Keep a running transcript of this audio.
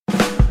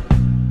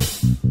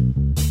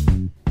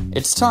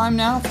It's time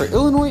now for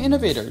Illinois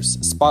Innovators,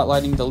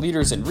 spotlighting the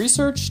leaders in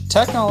research,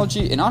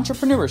 technology, and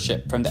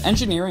entrepreneurship from the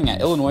Engineering at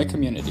Illinois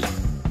community.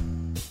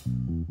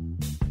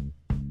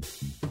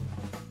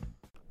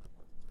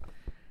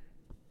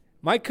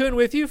 Mike Kuhn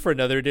with you for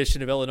another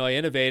edition of Illinois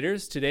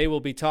Innovators. Today we'll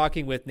be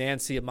talking with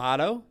Nancy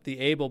Amato, the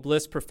Abel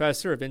Bliss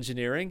Professor of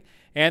Engineering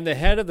and the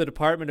head of the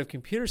Department of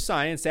Computer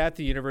Science at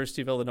the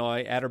University of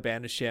Illinois at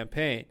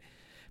Urbana-Champaign.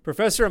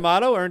 Professor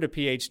Amato earned a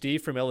PhD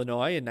from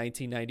Illinois in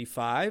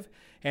 1995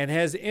 and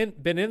has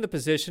been in the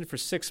position for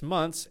 6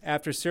 months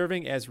after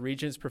serving as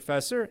Regents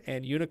Professor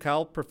and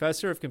Unicol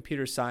Professor of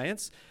Computer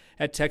Science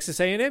at Texas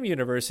A&M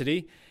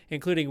University,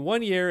 including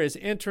 1 year as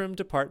interim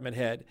department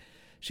head.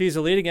 She's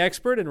a leading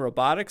expert in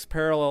robotics,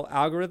 parallel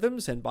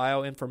algorithms, and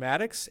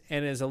bioinformatics,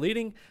 and is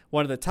leading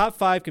one of the top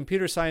 5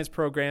 computer science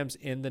programs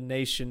in the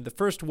nation, the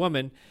first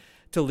woman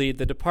to lead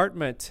the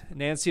department.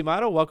 Nancy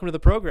Amato, welcome to the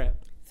program.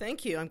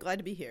 Thank you. I'm glad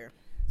to be here.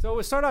 So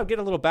we'll start out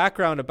getting a little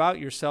background about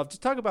yourself.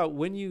 Just talk about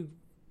when you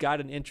got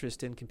an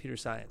interest in computer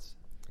science.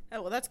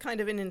 Oh, well, that's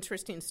kind of an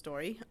interesting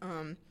story.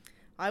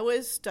 I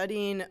was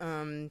studying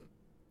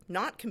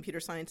not computer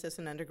science as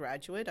an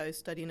undergraduate. I was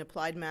studying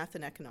applied math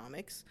and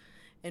economics.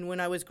 And when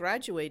I was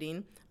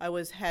graduating, I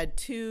had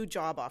 2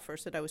 job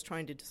offers that I was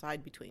trying to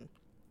decide between.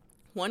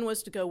 One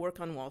was to go work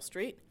on Wall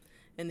Street,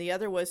 and the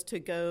other was to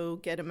go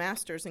get a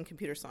master's in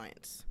computer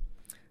science.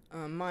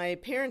 My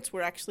parents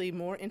were actually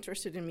more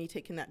interested in me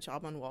taking that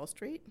job on Wall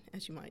Street,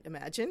 as you might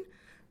imagine.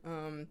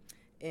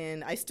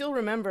 And I still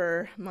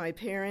remember my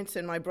parents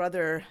and my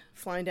brother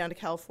flying down to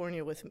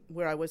California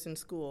where I was in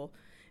school.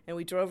 And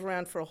we drove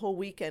around for a whole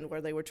weekend where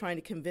they were trying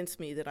to convince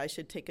me that I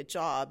should take a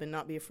job and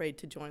not be afraid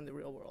to join the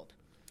real world.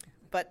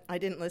 But I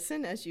didn't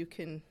listen, as you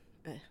can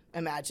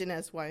imagine.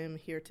 That's why I'm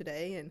here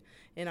today.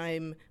 And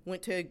I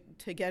went to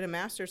get a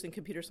master's in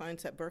computer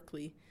science at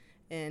Berkeley.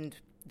 And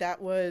that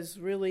was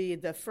really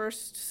the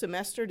first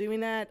semester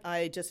doing that.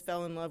 I just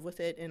fell in love with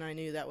it, and I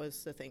knew that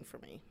was the thing for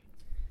me.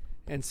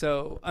 And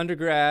so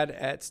undergrad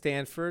at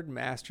Stanford,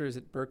 master's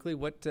at Berkeley.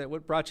 What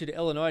brought you to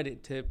Illinois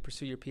to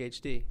pursue your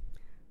PhD?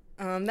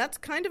 That's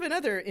kind of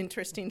another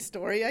interesting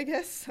story, I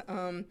guess.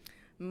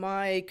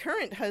 My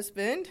current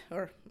husband,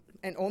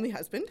 and only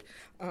husband,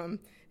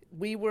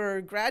 we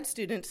were grad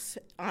students.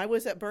 I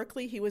was at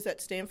Berkeley, he was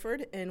at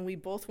Stanford, and we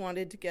both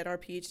wanted to get our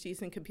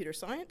PhDs in computer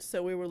science,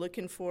 so we were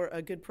looking for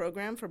a good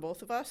program for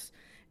both of us.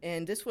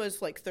 And this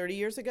was like 30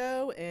 years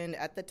ago, and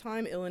at the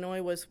time,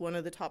 Illinois was one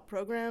of the top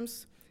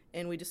programs,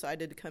 and we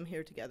decided to come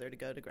here together to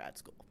go to grad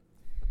school.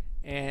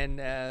 And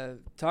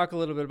talk a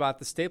little bit about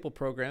the Staple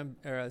program,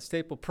 or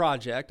Staple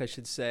project, I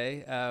should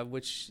say,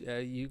 which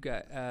you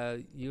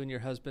and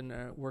your husband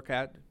work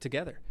at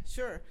together.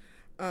 Sure.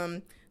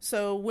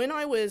 So when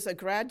I was a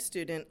grad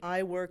student,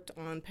 I worked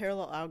on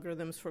parallel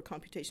algorithms for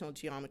computational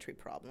geometry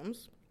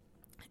problems.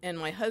 And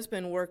my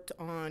husband worked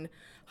on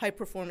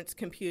high-performance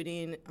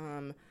computing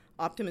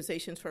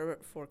optimizations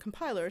for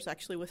compilers,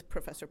 actually with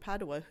Professor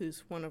Padua,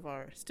 who's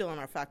still on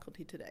our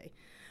faculty today.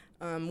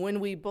 When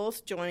we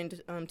both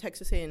joined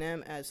Texas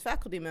A&M as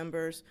faculty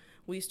members,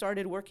 we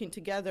started working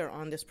together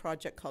on this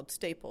project called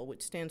Staple,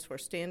 which stands for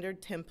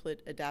Standard Template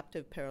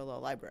Adaptive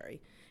Parallel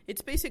Library.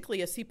 It's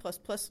basically a C++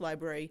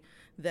 library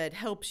that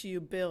helps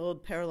you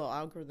build parallel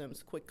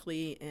algorithms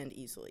quickly and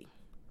easily.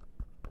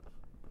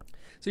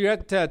 So you're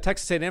at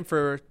Texas A&M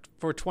for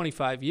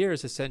 25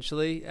 years,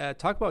 essentially.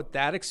 Talk about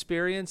that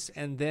experience,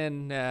 and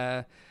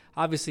then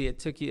obviously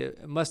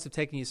it must have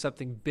taken you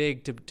something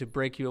big to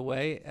break you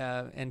away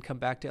and come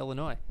back to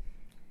Illinois.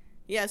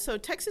 Yeah, so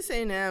Texas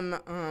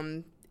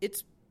A&M,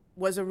 it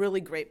was a really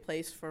great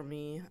place for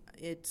me.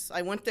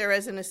 I went there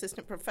as an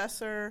assistant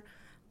professor.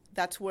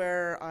 That's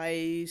where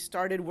I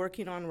started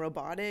working on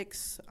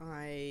robotics.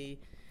 I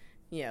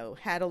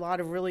had a lot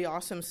of really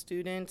awesome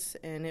students,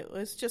 and it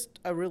was just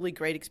a really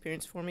great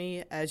experience for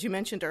me. As you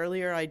mentioned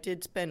earlier, I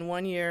did spend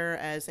 1 year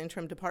as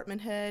interim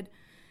department head.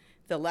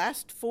 The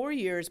last 4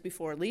 years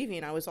before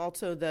leaving, I was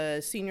also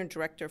the senior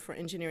director for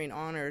engineering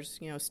honors,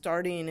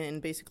 starting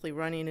and basically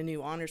running a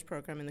new honors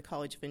program in the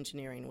College of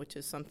Engineering, which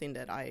is something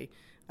that I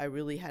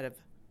really had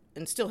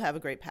and still have a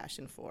great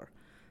passion for.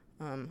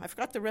 I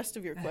forgot the rest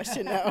of your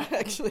question now,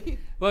 actually.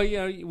 Well,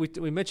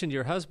 we mentioned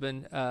your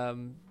husband.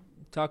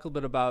 Talk a little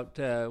bit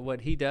about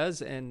what he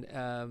does, and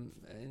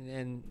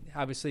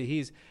obviously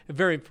he's a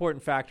very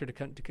important factor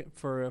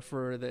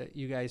for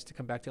you guys to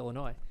come back to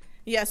Illinois.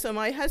 Yeah, so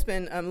my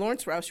husband,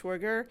 Lawrence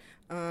Rauschwerger,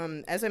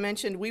 as I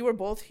mentioned, we were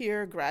both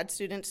here grad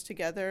students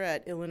together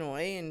at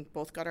Illinois and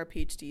both got our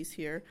PhDs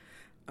here.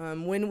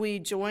 When we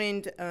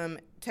joined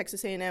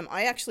Texas A&M,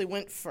 I actually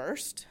went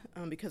first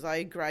because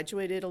I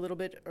graduated a little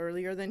bit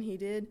earlier than he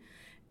did.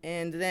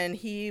 And then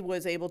he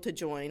was able to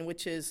join,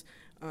 which is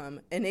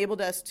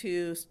enabled us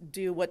to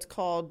do what's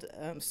called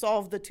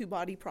solve the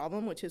two-body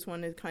problem, which is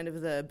one of kind of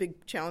the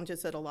big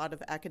challenges that a lot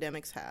of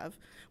academics have.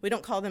 We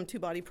don't call them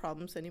two-body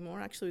problems anymore.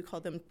 Actually, we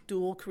call them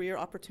dual career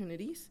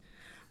opportunities.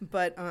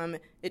 But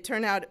it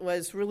turned out it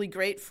was really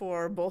great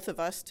for both of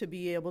us to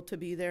be able to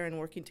be there and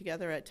working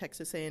together at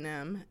Texas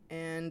A&M.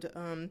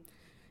 And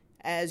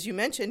as you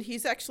mentioned,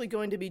 he's actually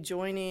going to be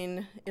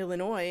joining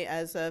Illinois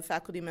as a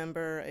faculty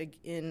member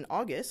in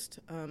August,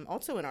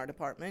 also in our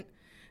department.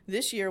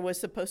 This year was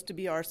supposed to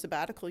be our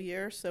sabbatical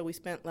year, so we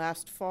spent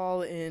last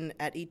fall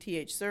at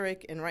ETH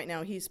Zurich, and right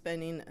now he's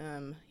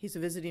a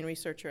visiting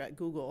researcher at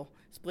Google,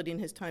 splitting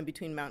his time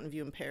between Mountain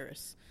View and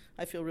Paris.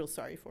 I feel real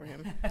sorry for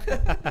him.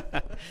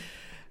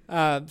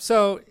 I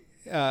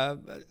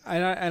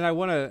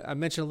want to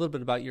mention a little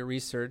bit about your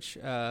research,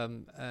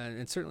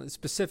 and certainly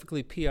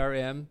specifically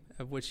PRM,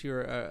 of which you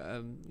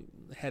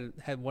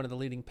had one of the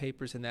leading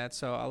papers in that.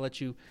 So I'll let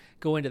you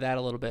go into that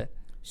a little bit.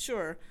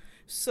 Sure.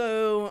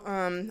 So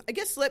I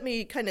guess let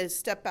me kind of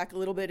step back a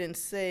little bit and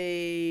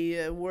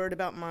say a word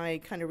about my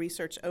kind of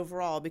research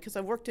overall, because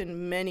I've worked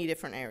in many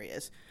different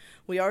areas.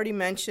 We already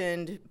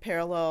mentioned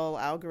parallel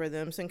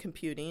algorithms and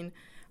computing,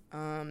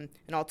 and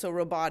also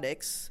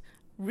robotics.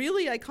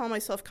 Really, I call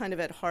myself kind of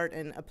at heart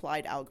an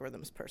applied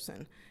algorithms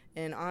person,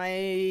 and I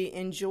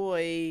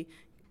enjoy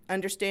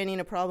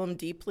understanding a problem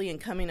deeply and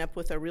coming up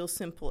with a real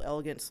simple,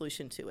 elegant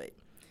solution to it.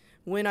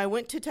 When I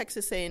went to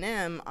Texas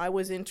A&M, I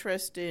was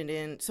interested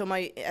in,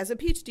 as a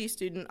PhD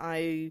student,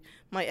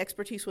 my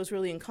expertise was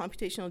really in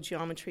computational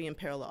geometry and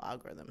parallel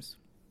algorithms.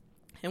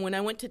 And when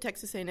I went to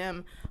Texas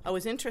A&M, I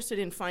was interested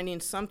in finding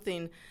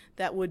something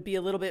that would be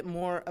a little bit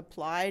more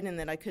applied and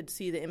that I could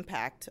see the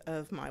impact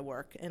of my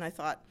work. And I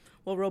thought,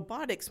 well,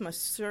 robotics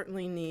must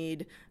certainly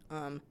need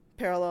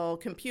parallel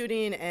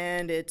computing,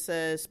 and it's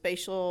a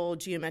spatial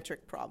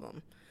geometric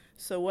problem.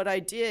 So what I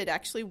did,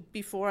 actually,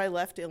 before I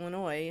left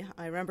Illinois,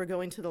 I remember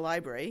going to the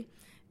library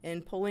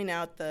and pulling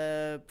out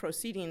the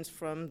proceedings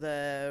from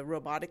the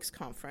robotics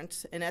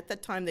conference. And at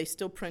that time, they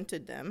still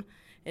printed them.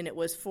 And it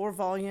was 4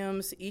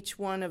 volumes, each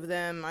one of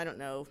them,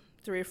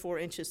 3 or 4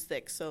 inches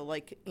thick. So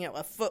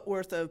a foot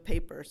worth of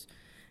papers.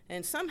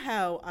 And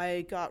somehow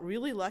I got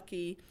really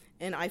lucky,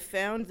 and I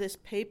found this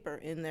paper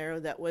in there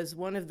that was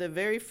one of the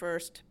very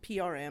first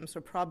PRMs,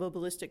 or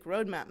probabilistic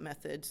roadmap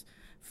methods,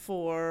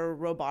 for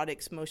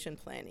robotics motion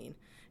planning.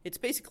 It's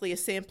basically a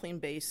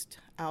sampling-based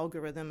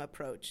algorithm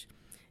approach.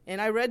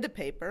 And I read the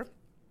paper,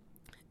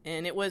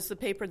 and it was the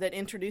paper that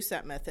introduced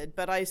that method,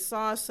 but I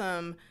saw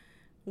some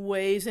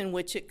ways in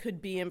which it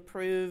could be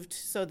improved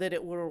so that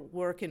it will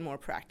work in more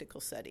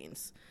practical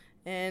settings.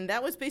 And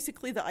that was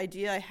basically the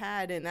idea I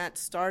had, and that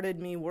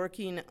started me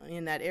working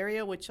in that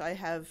area, which I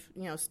have,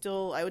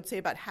 still, I would say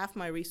about half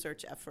my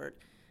research effort,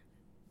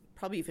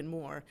 probably even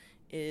more,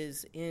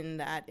 is in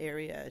that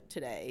area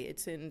today.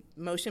 It's in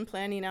motion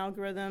planning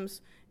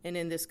algorithms and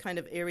in this kind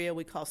of area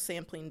we call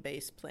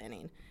sampling-based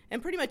planning.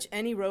 And pretty much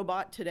any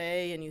robot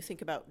today, and you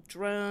think about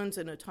drones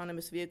and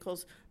autonomous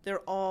vehicles, they're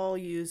all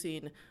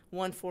using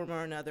one form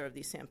or another of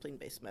these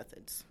sampling-based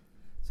methods.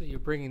 So you're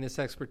bringing this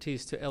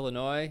expertise to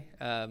Illinois.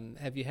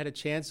 Have you had a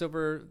chance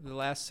over the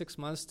last 6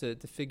 months to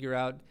figure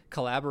out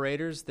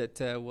collaborators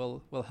that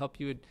will help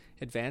you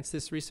advance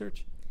this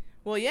research?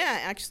 Well, yeah,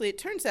 actually, it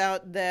turns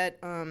out that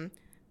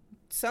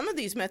some of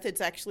these methods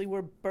actually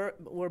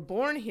were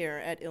born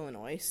here at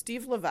Illinois.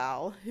 Steve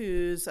Laval,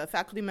 who's a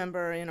faculty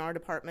member in our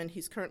department,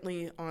 he's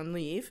currently on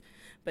leave,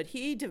 but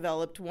he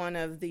developed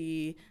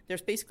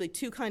there's basically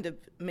 2 kind of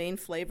main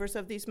flavors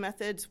of these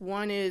methods.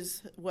 One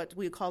is what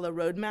we call a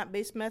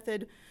roadmap-based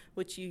method,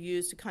 which you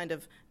use to kind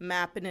of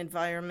map an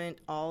environment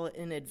all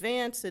in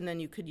advance, and then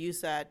you could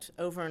use that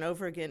over and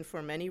over again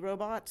for many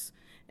robots.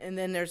 And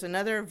then there's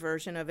another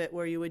version of it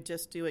where you would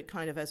just do it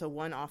kind of as a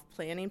one-off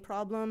planning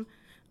problem.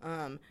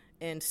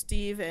 And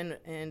Steve and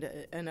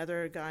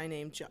another guy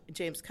named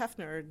James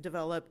Kuffner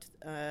developed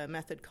a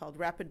method called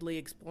Rapidly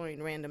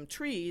Exploring Random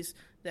Trees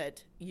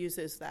that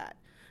uses that.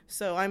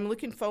 So I'm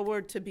looking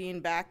forward to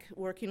being back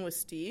working with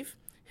Steve,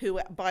 who,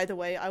 by the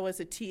way, I was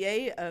a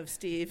TA of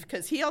Steve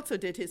because he also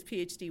did his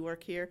PhD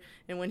work here.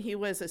 And when he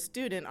was a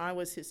student, I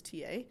was his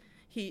TA.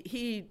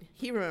 He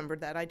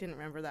remembered that. I didn't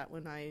remember that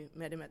when I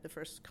met him at the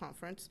first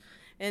conference.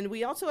 And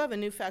we also have a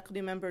new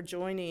faculty member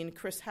joining,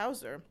 Chris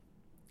Hauser,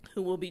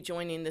 who will be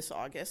joining this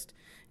August.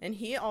 And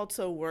he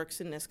also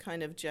works in this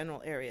kind of general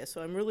area.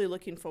 So I'm really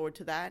looking forward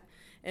to that.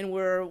 And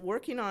we're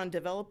working on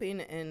developing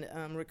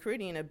and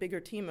recruiting a bigger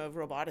team of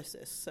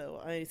roboticists.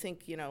 So I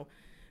think,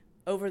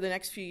 over the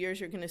next few years,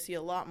 you're going to see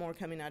a lot more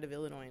coming out of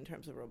Illinois in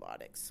terms of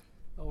robotics.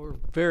 Well, we're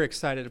very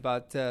excited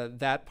about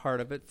that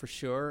part of it for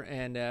sure.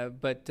 And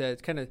but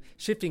kind of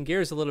shifting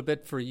gears a little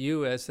bit for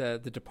you as the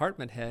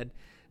department head,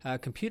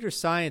 computer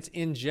science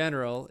in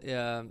general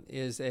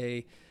is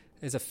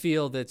a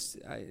field that's,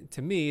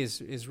 to me,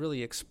 is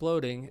really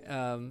exploding.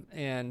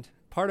 And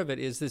part of it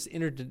is this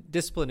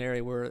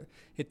interdisciplinary where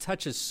it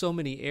touches so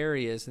many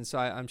areas. And so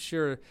I'm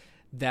sure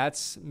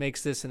that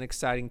makes this an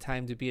exciting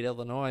time to be at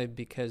Illinois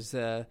because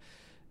the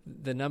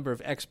number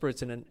of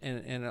experts in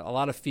a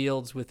lot of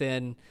fields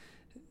within,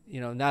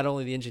 not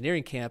only the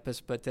engineering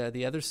campus, but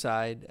the other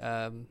side.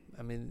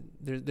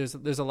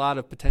 There's a lot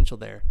of potential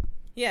there.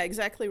 Yeah,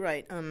 exactly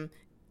right.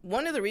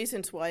 One of the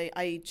reasons why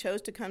I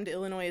chose to come to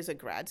Illinois as a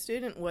grad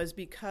student was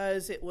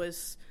because it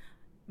was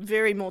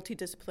very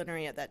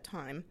multidisciplinary at that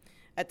time.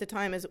 At the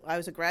time, as I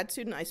was a grad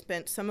student, I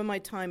spent some of my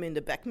time in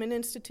the Beckman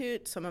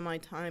Institute, some of my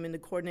time in the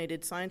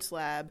Coordinated Science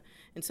Lab,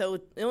 and so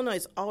Illinois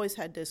has always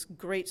had this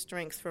great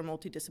strength for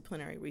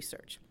multidisciplinary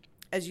research.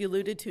 As you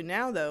alluded to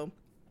now, though,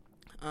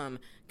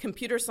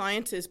 computer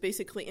science is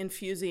basically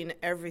infusing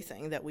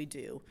everything that we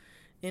do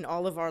in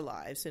all of our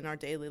lives, in our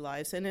daily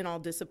lives, and in all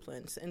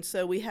disciplines. And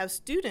so we have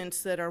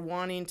students that are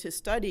wanting to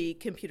study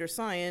computer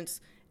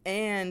science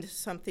and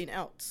something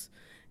else.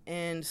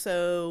 And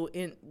so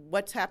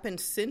what's happened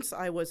since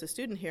I was a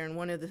student here, and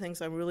one of the things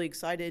I'm really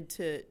excited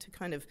to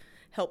kind of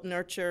help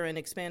nurture and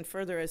expand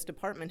further as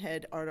department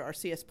head are our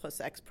CS plus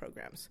X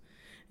programs.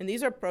 And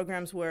these are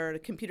programs where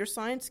computer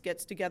science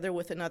gets together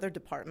with another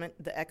department,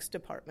 the X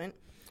department,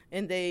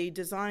 and they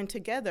design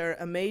together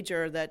a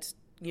major that's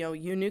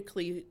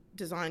uniquely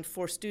designed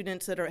for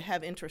students that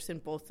have interest in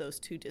both those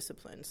two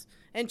disciplines,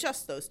 and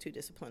just those two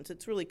disciplines.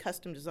 It's really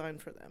custom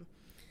designed for them.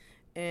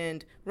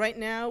 And right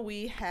now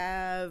we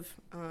have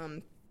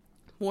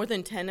more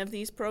than 10 of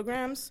these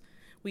programs.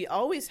 We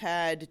always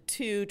had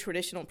 2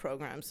 traditional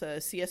programs,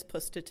 CS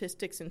plus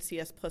Statistics and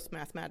CS plus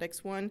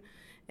Mathematics one,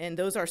 and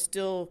those are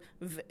still,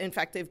 in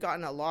fact, they've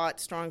gotten a lot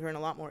stronger and a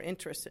lot more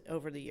interest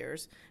over the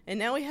years. And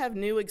now we have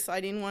new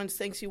exciting ones,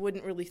 things you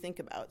wouldn't really think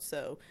about.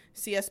 So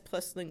CS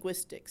plus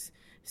Linguistics,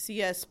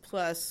 CS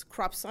plus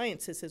Crop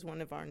Sciences is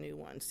one of our new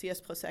ones, CS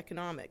plus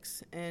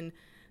Economics. And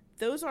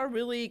those are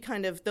really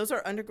those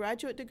are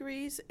undergraduate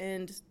degrees,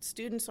 and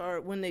students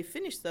are, when they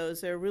finish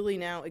those, they're really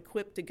now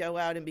equipped to go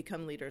out and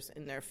become leaders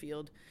in their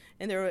field.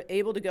 And they're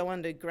able to go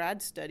on to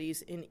grad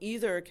studies in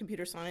either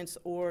computer science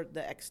or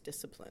the X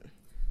discipline.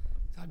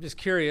 I'm just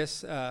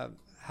curious,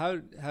 how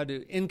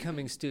do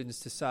incoming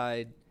students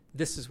decide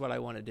this is what I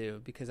want to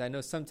do? Because I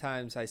know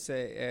sometimes I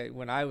say, I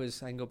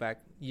can go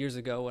back years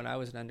ago when I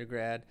was an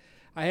undergrad,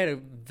 I had a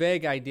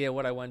vague idea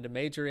what I wanted to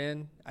major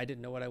in. I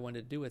didn't know what I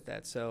wanted to do with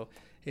that. So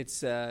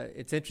it's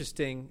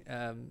interesting.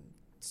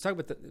 Let's talk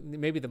about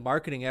maybe the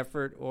marketing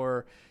effort,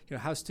 or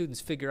how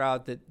students figure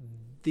out that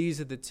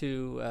these are the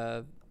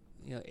two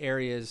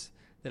areas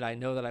that I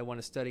know that I want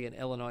to study, and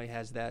Illinois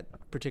has that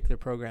particular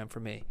program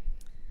for me.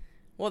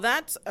 Well,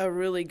 that's a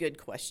really good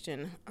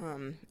question.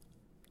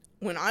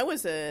 When I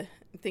was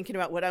thinking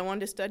about what I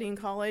wanted to study in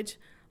college,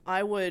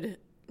 I would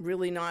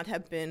really not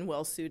have been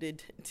well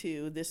suited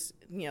to this,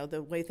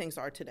 the way things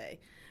are today.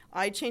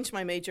 I changed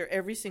my major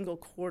every single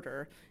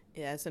quarter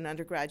as an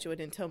undergraduate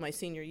until my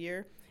senior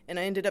year, and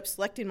I ended up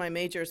selecting my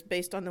majors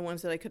based on the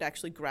ones that I could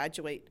actually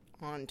graduate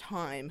on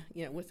time,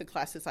 with the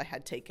classes I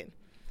had taken.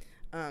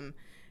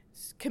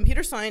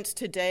 Computer science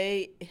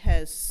today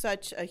has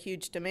such a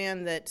huge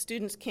demand that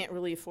students can't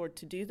really afford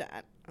to do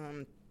that.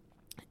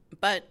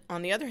 But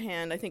on the other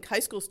hand, I think high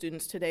school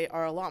students today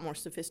are a lot more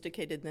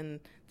sophisticated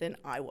than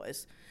I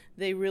was.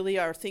 They really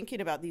are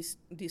thinking about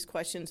these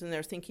questions, and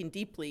they're thinking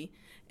deeply.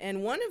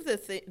 And one of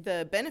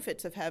the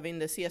benefits of having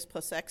the CS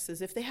plus X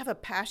is if they have a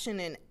passion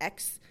in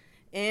X,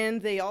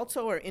 and they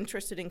also are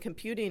interested in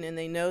computing, and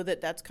they know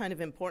that that's kind of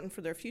important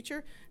for their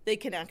future, they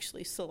can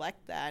actually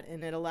select that,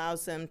 and it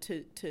allows them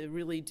to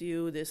really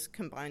do this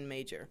combined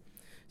major.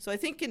 So I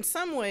think in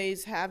some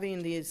ways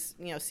having these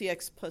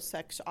CX plus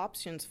X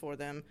options for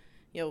them,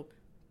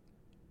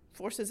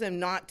 forces them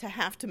not to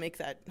have to make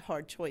that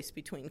hard choice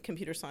between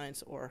computer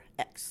science or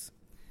X.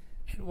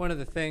 One of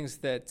the things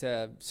that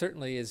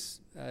certainly is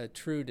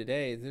true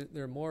today,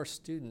 there are more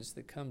students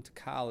that come to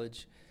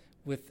college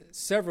with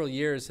several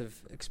years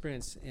of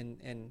experience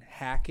in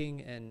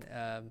hacking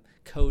and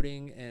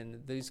coding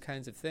and these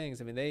kinds of things.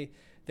 I mean,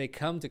 they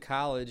come to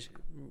college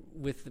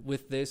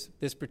with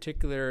this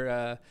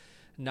particular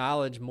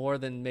knowledge more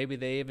than maybe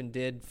they even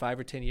did 5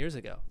 or 10 years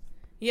ago.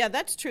 Yeah,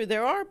 that's true.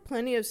 There are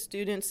plenty of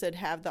students that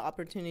have the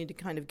opportunity to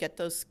kind of get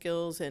those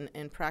skills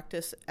and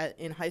practice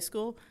in high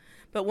school.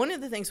 But one of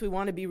the things we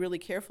want to be really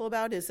careful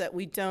about is that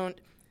we don't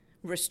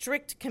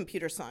restrict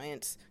computer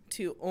science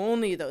to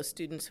only those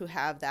students who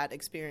have that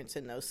experience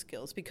and those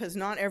skills, because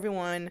not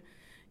everyone,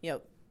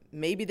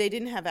 maybe they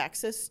didn't have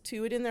access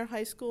to it in their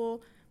high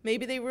school.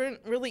 Maybe they weren't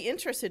really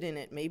interested in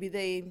it. Maybe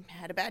they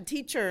had a bad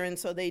teacher, and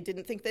so they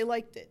didn't think they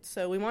liked it.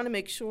 So we want to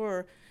make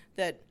sure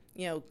that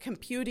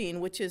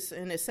computing, which is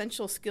an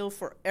essential skill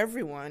for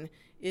everyone,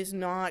 is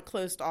not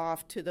closed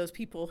off to those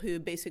people who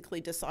basically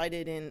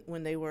decided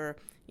when they were,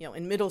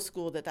 in middle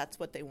school that that's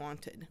what they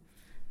wanted.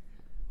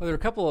 Well, there are a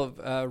couple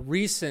of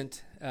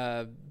recent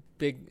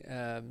big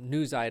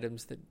news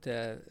items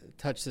that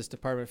touch this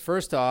department.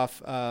 First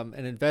off,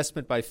 an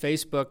investment by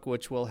Facebook,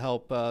 which will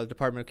help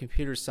Department of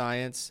Computer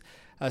Science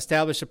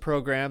establish a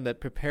program that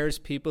prepares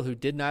people who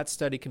did not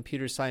study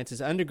computer science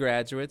as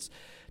undergraduates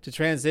to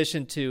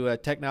transition to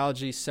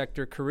technology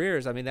sector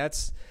careers. I mean,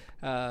 that's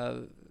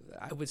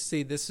I would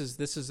see this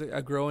is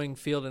a growing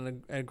field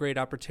and a great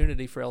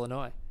opportunity for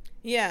Illinois.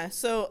 Yeah,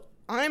 so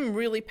I'm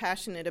really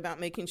passionate about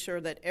making sure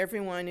that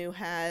everyone who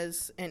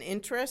has an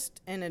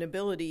interest and an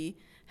ability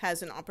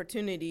has an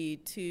opportunity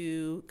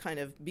to kind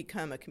of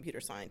become a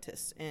computer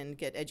scientist and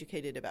get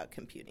educated about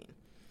computing.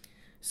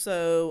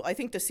 So I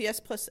think the CS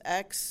plus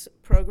X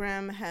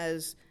program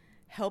has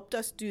helped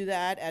us do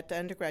that at the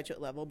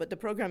undergraduate level. But the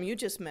program you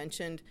just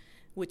mentioned,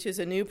 which is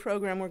a new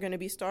program we're going to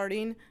be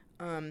starting,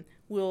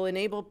 will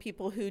enable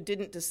people who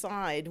didn't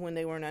decide when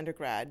they were an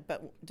undergrad,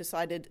 but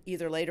decided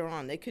either later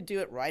on. They could do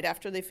it right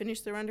after they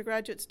finish their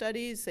undergraduate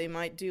studies. They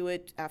might do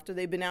it after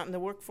they've been out in the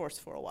workforce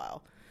for a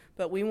while.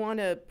 But we want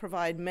to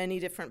provide many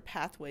different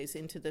pathways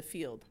into the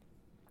field.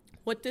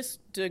 What this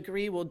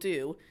degree will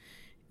do,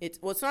 it's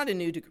not a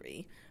new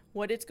degree.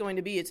 What it's going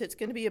to be is it's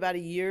going to be about a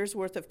year's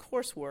worth of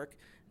coursework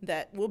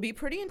that will be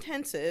pretty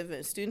intensive,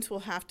 and students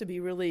will have to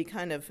be really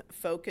kind of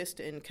focused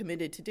and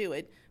committed to do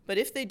it. But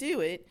if they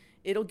do it,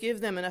 it'll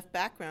give them enough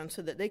background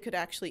so that they could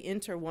actually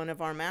enter one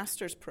of our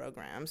master's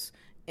programs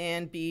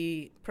and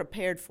be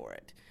prepared for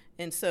it.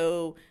 And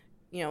so,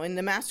 and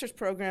the master's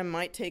program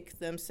might take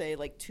them, say,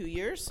 like 2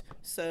 years.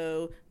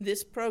 So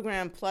this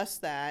program plus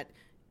that,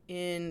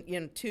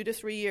 in 2 to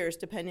 3 years,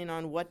 depending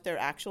on what their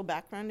actual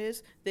background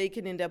is, they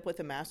can end up with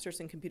a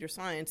master's in computer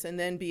science and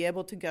then be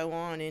able to go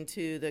on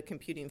into the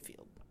computing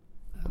field.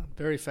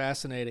 Very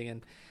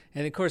fascinating.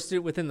 And of course,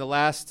 within the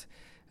last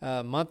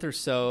month or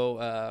so,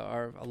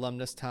 our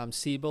alumnus Tom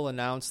Siebel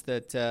announced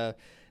that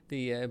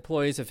the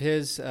employees of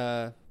his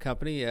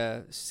company,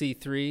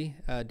 C3.ai,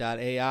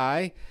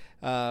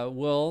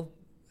 will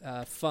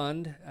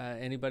fund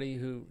anybody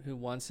who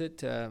wants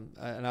it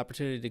an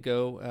opportunity to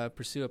go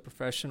pursue a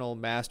professional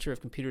Master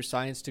of Computer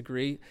Science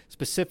degree,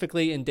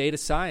 specifically in data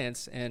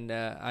science. And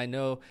I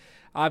know,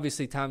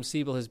 obviously, Tom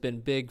Siebel has been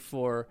big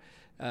for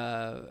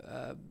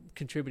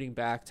contributing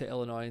back to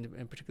Illinois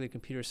and particularly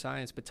computer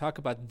science. But talk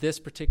about this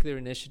particular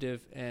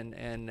initiative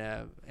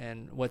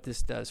and what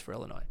this does for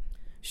Illinois.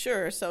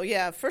 Sure. So,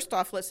 first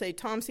off, let's say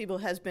Tom Siebel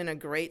has been a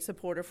great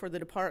supporter for the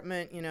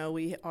department.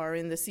 We are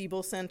in the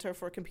Siebel Center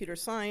for Computer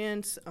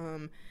Science,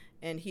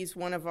 and he's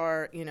one of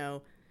our,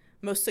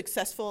 most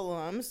successful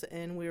alums,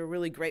 and we're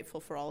really grateful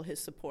for all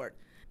his support.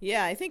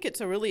 Yeah, I think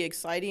it's a really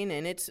exciting,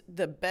 and it's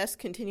the best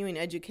continuing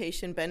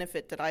education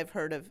benefit that I've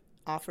heard of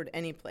offered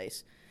any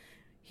place.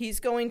 He's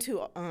going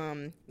to,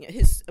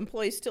 his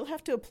employees still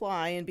have to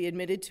apply and be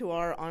admitted to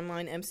our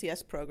online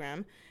MCS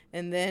program.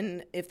 And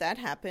then if that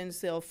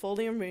happens, they'll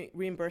fully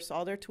reimburse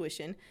all their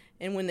tuition.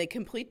 And when they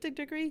complete the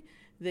degree,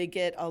 they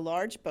get a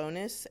large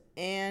bonus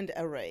and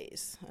a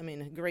raise. I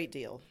mean, a great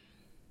deal.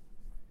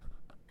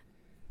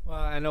 Well,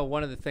 I know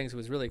one of the things that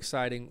was really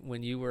exciting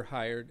when you were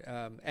hired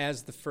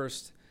as the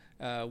first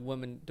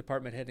woman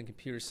department head in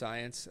computer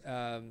science.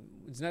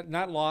 It's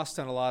not lost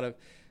on a lot of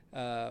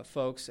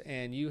folks,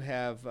 and you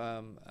have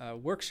a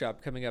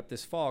workshop coming up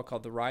this fall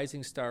called the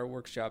Rising Star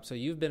Workshop. So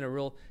you've been a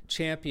real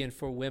champion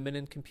for women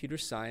in computer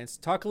science.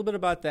 Talk a little bit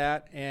about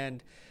that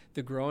and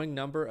the growing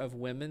number of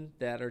women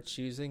that are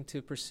choosing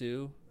to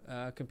pursue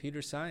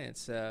computer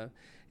science.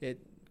 It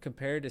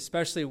compared,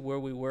 especially where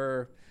we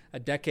were a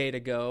decade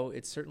ago,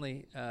 it's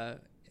certainly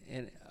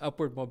an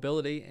upward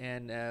mobility,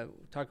 and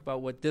talk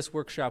about what this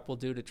workshop will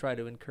do to try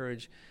to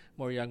encourage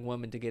more young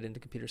women to get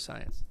into computer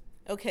science.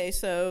 Okay,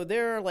 so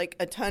there are like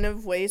a ton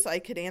of ways I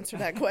could answer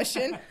that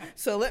question.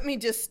 So let me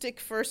just stick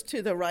first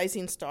to the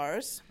Rising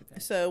Stars. Okay.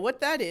 So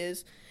what that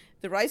is,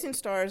 the Rising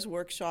Stars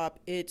workshop,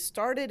 it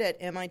started at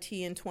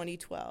MIT in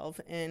 2012,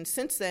 and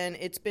since then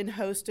it's been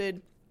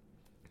hosted,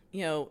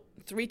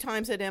 3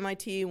 times at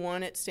MIT,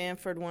 one at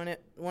Stanford,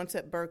 once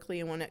at Berkeley,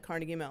 and one at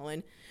Carnegie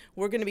Mellon.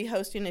 We're going to be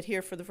hosting it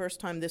here for the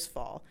first time this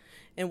fall.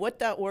 And what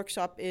that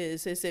workshop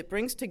is it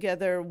brings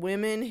together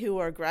women who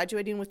are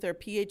graduating with their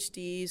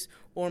PhDs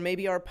or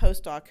maybe our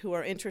postdoc who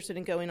are interested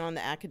in going on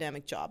the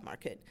academic job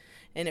market.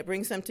 And it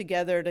brings them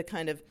together to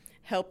kind of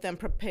help them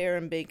prepare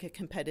and make a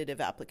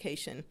competitive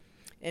application.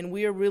 And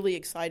we are really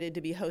excited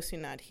to be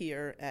hosting that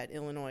here at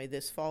Illinois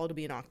this fall. It'll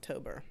be in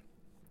October.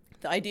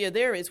 The idea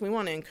there is we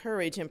want to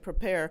encourage and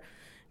prepare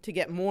to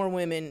get more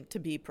women to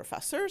be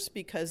professors,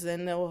 because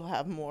then they'll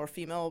have more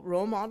female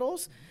role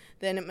models.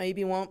 Then it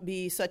maybe won't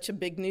be such a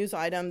big news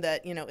item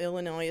that,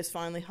 Illinois has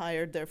finally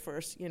hired their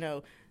first,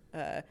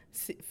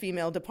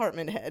 female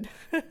department head.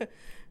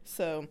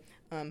 So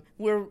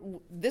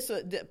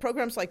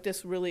programs like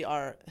this really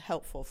are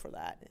helpful for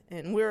that.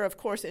 And we're, of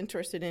course,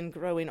 interested in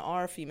growing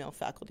our female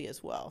faculty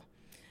as well.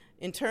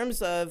 In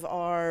terms of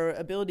our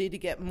ability to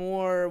get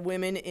more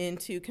women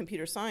into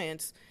computer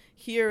science,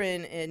 here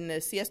in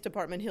the CS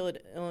department here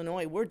at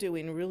Illinois, we're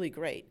doing really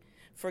great.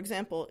 For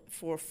example,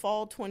 for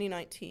fall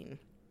 2019,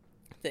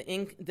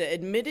 the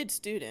admitted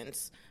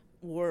students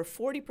were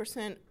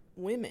 40%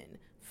 women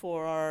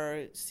for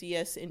our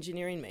CS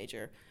engineering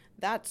major.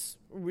 That's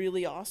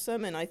really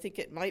awesome, and I think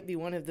it might be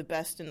one of the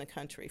best in the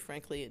country,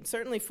 frankly, and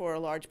certainly for a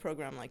large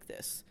program like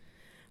this.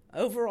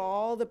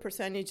 Overall, the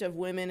percentage of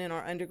women in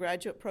our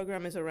undergraduate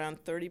program is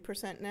around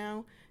 30%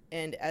 now,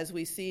 and as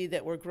we see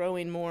that we're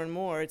growing more and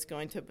more, it's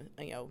going to,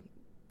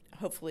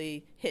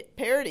 hopefully hit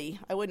parity.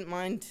 I wouldn't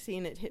mind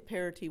seeing it hit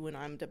parity when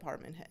I'm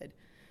department head.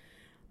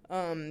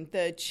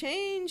 The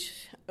change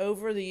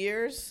over the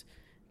years,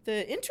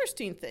 the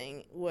interesting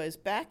thing was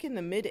back in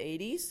the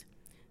mid-'80s,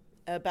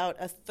 about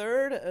a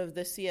third of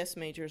the CS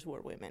majors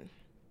were women.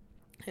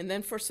 And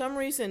then for some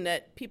reason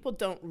that people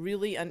don't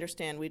really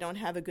understand, we don't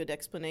have a good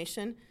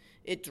explanation,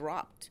 it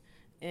dropped.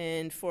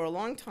 And for a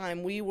long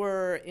time, we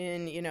were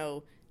in,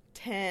 around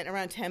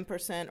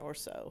 10% or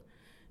so.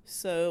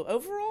 So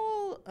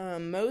overall,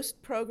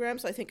 most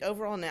programs, I think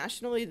overall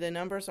nationally, the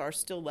numbers are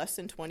still less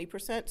than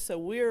 20%. So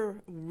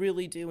we're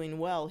really doing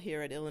well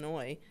here at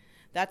Illinois.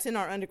 That's in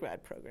our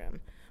undergrad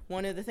program.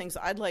 One of the things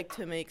I'd like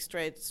to make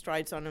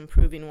strides on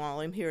improving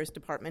while I'm here as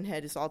department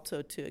head is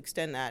also to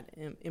extend that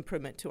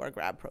improvement to our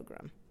grad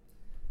program.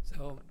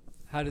 So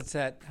how does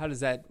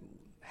that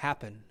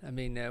happen? I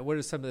mean, what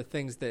are some of the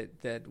things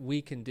that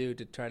we can do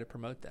to try to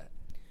promote that?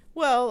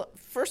 Well,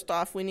 first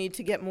off, we need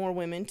to get more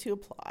women to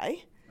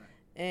apply.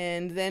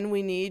 And then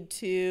we need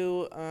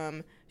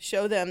to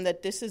show them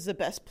that this is the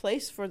best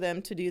place for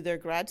them to do their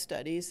grad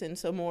studies, and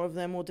so more of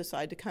them will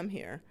decide to come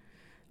here.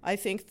 I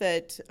think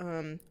that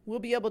we'll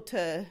be able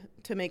to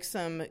make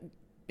some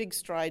big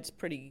strides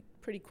pretty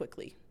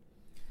quickly.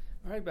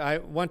 All right, I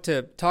want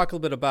to talk a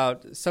little bit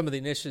about some of the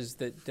initiatives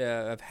that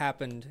have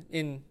happened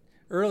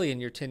early in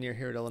your tenure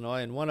here at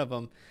Illinois, and one of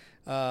them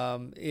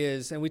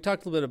is, and we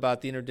talked a little bit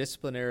about the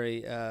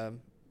interdisciplinary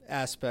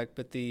aspect,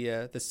 but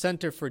the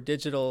Center for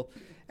Digital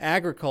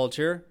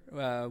Agriculture,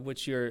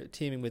 which you're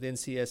teaming with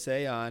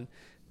NCSA on.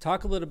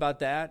 Talk a little about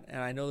that,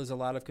 and I know there's a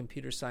lot of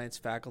computer science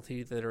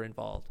faculty that are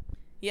involved.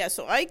 Yeah,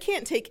 so I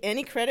can't take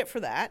any credit for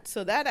that.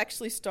 So that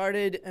actually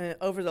started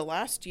over the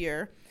last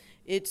year.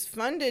 It's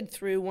funded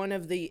through one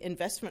of the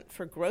Investment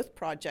for Growth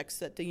projects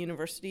that the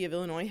University of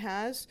Illinois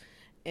has,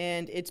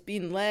 and it's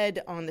being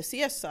led on the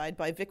CS side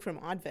by Vikram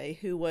Adve,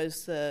 who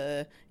was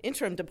the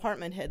interim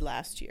department head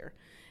last year.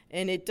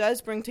 And it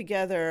does bring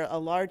together a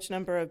large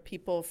number of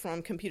people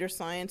from computer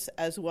science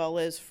as well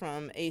as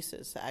from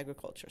ACES, the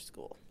agriculture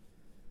school.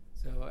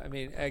 So, I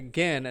mean,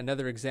 again,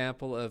 another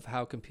example of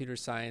how computer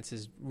science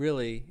is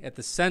really at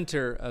the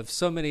center of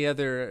so many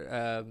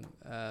other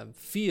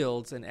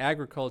fields, and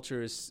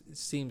agriculture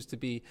seems to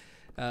be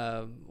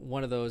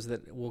one of those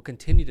that will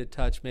continue to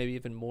touch, maybe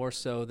even more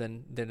so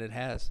than it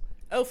has.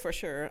 Oh, for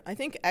sure. I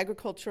think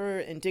agriculture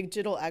and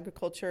digital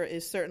agriculture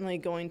is certainly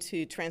going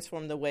to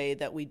transform the way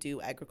that we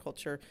do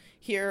agriculture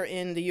here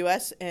in the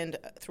U.S. and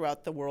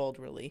throughout the world,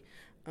 really.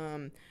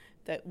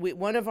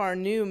 One of our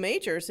new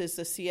majors is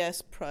the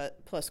CS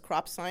plus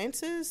crop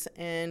sciences,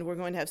 and we're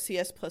going to have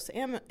CS plus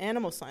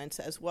animal science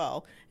as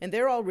well. And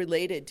they're all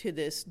related to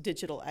this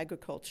digital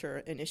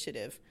agriculture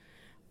initiative.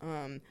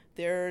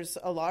 There's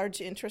a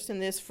large interest in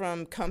this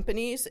from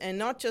companies, and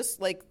not just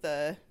like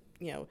the,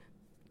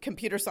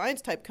 computer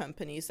science type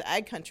companies. The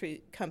ag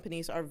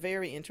companies are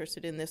very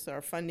interested in this, are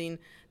funding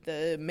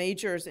the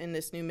majors in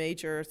this new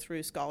major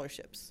through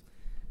scholarships.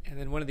 And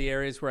then one of the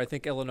areas where I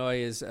think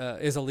Illinois is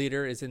a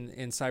leader is in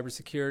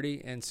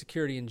cybersecurity and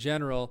security in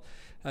general.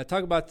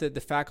 Talk about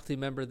the faculty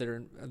member that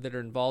are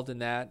involved in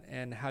that,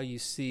 and how you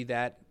see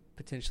that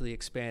potentially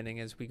expanding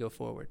as we go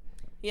forward.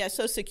 Yeah,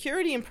 so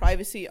security and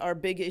privacy are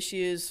big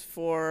issues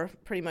for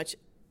pretty much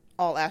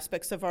all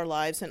aspects of our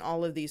lives and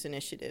all of these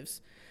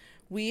initiatives.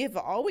 We have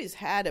always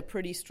had a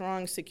pretty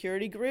strong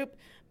security group,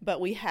 but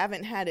we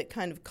haven't had it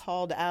kind of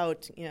called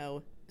out,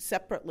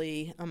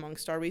 separately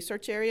amongst our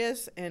research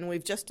areas, and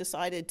we've just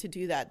decided to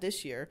do that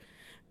this year.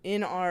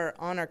 On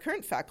our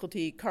current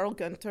faculty, Carl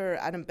Gunter,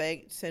 Adam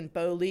Bates, and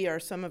Bo Lee are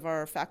some of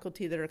our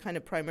faculty that are kind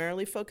of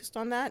primarily focused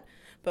on that,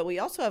 but we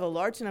also have a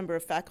large number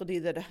of faculty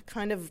that are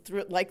kind of,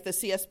 like the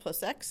CS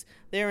plus X,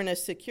 they're in a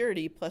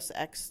security plus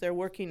X. They're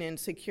working in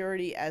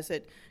security as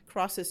it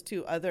crosses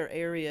to other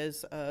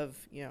areas of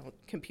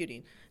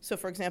computing. So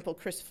for example,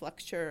 Chris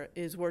Fletcher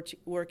is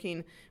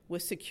working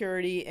with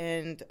security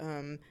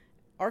and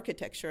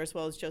architecture, as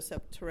well as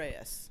Joseph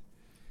Torres.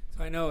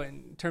 So I know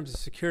in terms of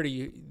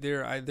security,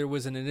 there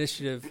was an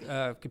initiative,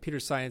 computer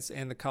science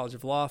and the College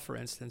of Law, for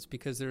instance,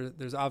 because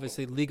there's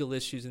obviously legal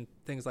issues and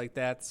things like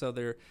that. So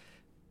there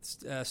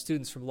are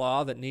students from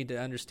law that need to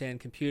understand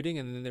computing,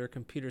 and then there are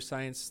computer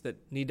science that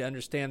need to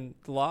understand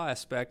the law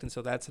aspect. And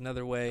so that's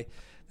another way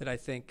that I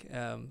think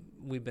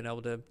we've been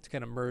able to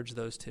kind of merge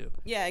those two.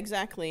 Yeah,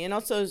 exactly. And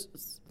also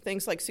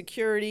things like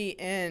security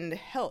and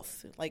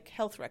health, like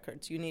health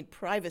records. You need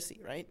privacy,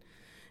 right?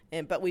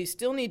 But we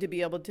still need to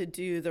be able to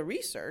do the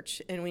research,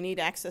 and we need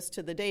access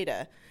to the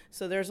data.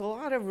 So there's a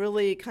lot of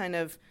really kind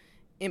of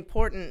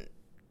important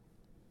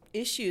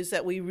issues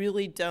that we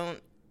really don't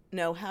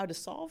know how to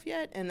solve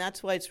yet, and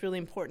that's why it's really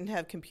important to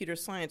have computer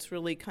science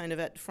really kind of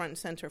at front and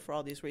center for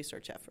all these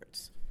research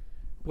efforts.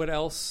 What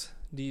else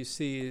do you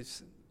see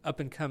is up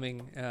and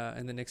coming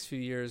in the next few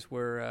years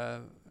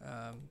where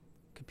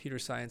computer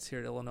science here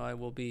at Illinois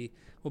will be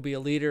a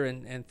leader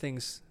and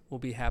things will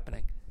be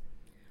happening?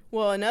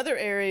 Well, another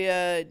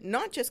area,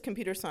 not just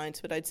computer science,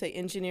 but I'd say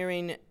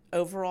engineering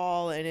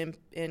overall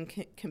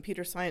and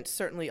computer science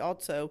certainly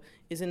also,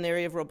 is in the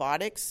area of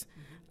robotics.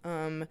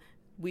 Mm-hmm.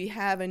 We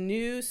have a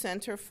new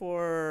Center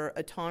for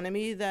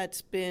Autonomy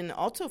that's been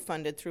also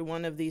funded through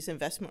one of these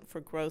Investment for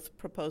Growth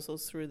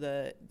proposals through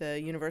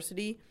the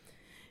university.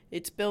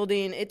 That's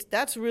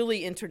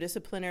really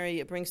interdisciplinary.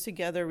 It brings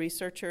together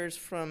researchers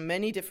from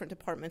many different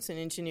departments in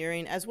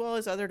engineering, as well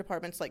as other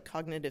departments like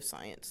cognitive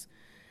science.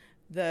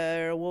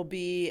 There will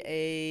be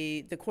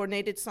the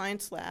Coordinated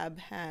Science Lab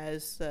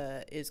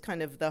is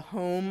kind of the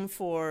home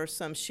for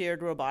some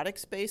shared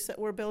robotics space that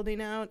we're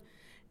building out,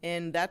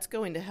 and that's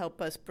going to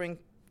help us bring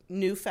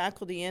new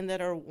faculty in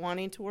that are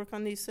wanting to work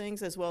on these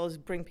things, as well as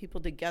bring people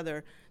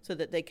together so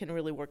that they can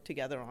really work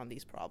together on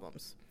these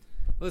problems.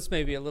 Well, this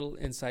may be a little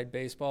inside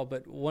baseball,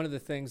 but one of the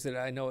things that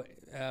I know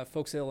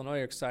folks at Illinois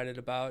are excited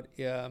about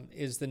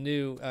is the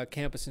new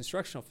campus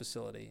instructional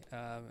facility.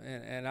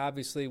 And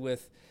obviously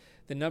with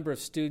the number of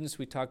students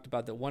we talked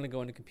about that want to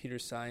go into computer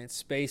science,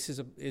 space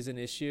is an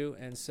issue,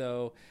 and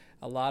so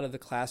a lot of the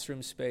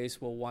classroom space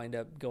will wind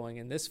up going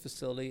in this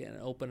facility and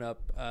open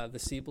up the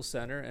Siebel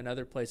Center and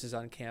other places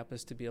on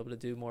campus to be able to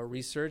do more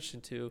research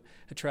and to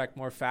attract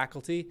more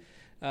faculty.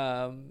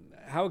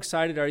 How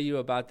excited are you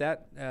about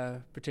that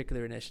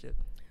particular initiative?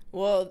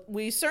 Well,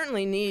 we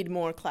certainly need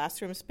more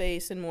classroom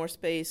space and more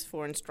space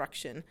for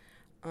instruction.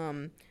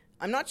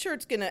 I'm not sure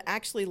it's going to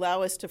actually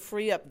allow us to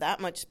free up that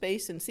much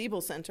space in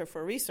Siebel Center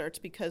for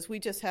research, because we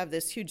just have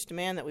this huge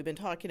demand that we've been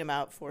talking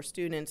about for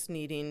students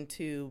needing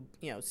to,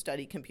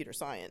 study computer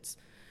science.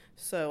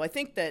 So I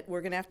think that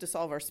we're going to have to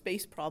solve our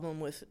space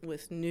problem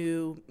with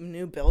new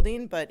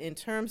building, but in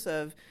terms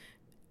of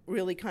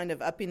really kind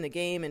of upping the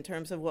game in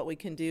terms of what we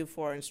can do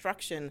for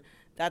instruction,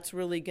 that's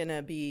really going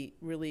to be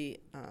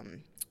really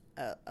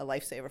a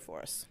lifesaver for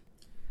us.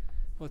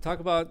 Well,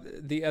 talk about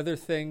the other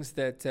things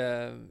that,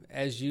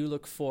 as you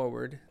look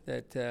forward,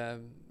 that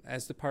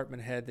as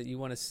department head, that you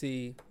want to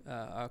see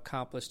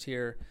accomplished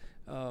here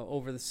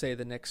over,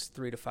 the next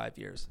 3 to 5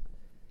 years.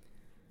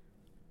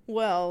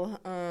 Well,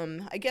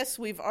 I guess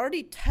we've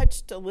already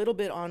touched a little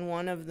bit on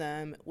one of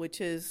them, which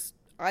is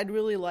I'd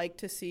really like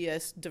to see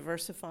us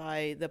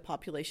diversify the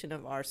population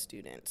of our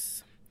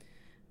students.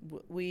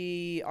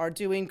 We are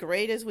doing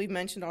great, as we've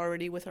mentioned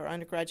already, with our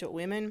undergraduate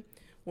women.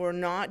 We're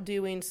not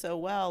doing so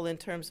well in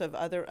terms of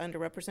other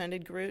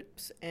underrepresented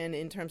groups and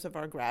in terms of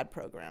our grad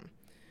program.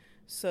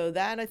 So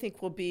that, I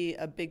think, will be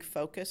a big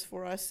focus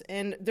for us.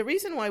 And the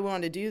reason why we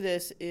want to do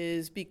this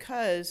is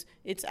because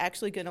it's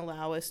actually going to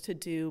allow us to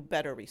do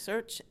better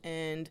research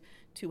and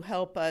to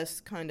help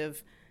us kind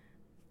of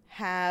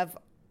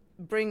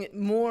bring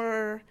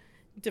more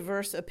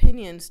diverse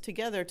opinions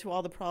together to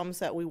all the problems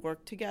that we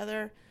work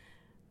together.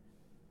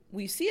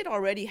 We see it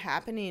already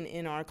happening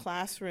in our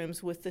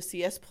classrooms with the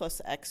CS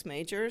plus X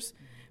majors,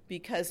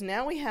 because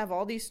now we have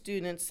all these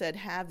students that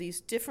have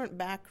these different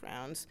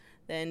backgrounds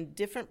and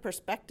different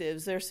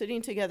perspectives. They're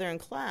sitting together in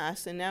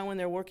class, and now when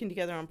they're working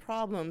together on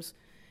problems,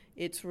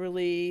 it's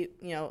really,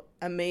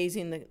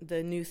 amazing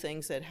the new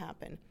things that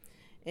happen.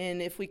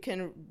 And if we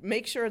can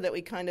make sure that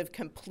we kind of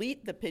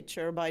complete the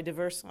picture by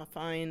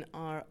diversifying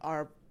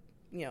our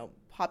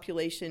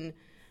population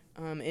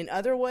in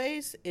other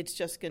ways, it's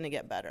just going to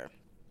get better.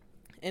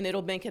 And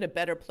it'll make it a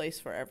better place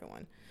for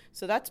everyone.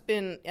 So that's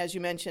been, as you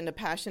mentioned, a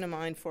passion of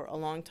mine for a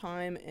long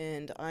time,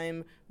 and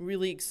I'm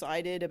really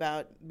excited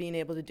about being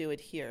able to do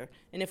it here.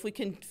 And if we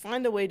can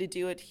find a way to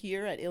do it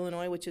here at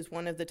Illinois, which is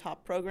one of the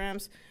top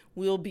programs,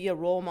 we'll be a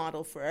role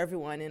model for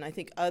everyone, and I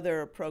think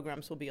other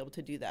programs will be able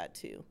to do that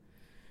too.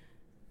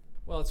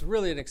 Well, it's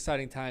really an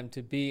exciting time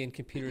to be in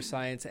computer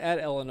science at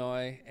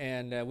Illinois,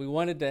 and we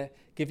wanted to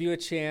give you a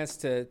chance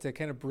to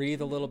kind of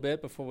breathe a little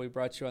bit before we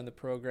brought you on the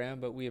program,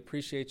 but we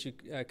appreciate you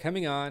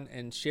coming on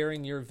and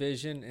sharing your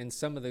vision and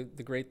some of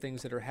the great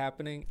things that are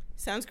happening.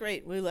 Sounds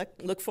great. We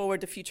look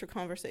forward to future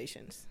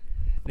conversations.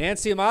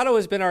 Nancy Amato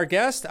has been our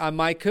guest. I'm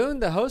Mike Kuhn,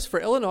 the host for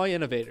Illinois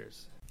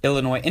Innovators.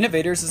 Illinois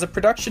Innovators is a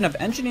production of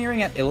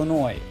Engineering at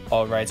Illinois.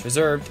 All rights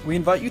reserved. We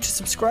invite you to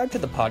subscribe to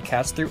the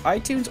podcast through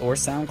iTunes or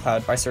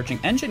SoundCloud by searching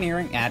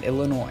Engineering at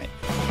Illinois.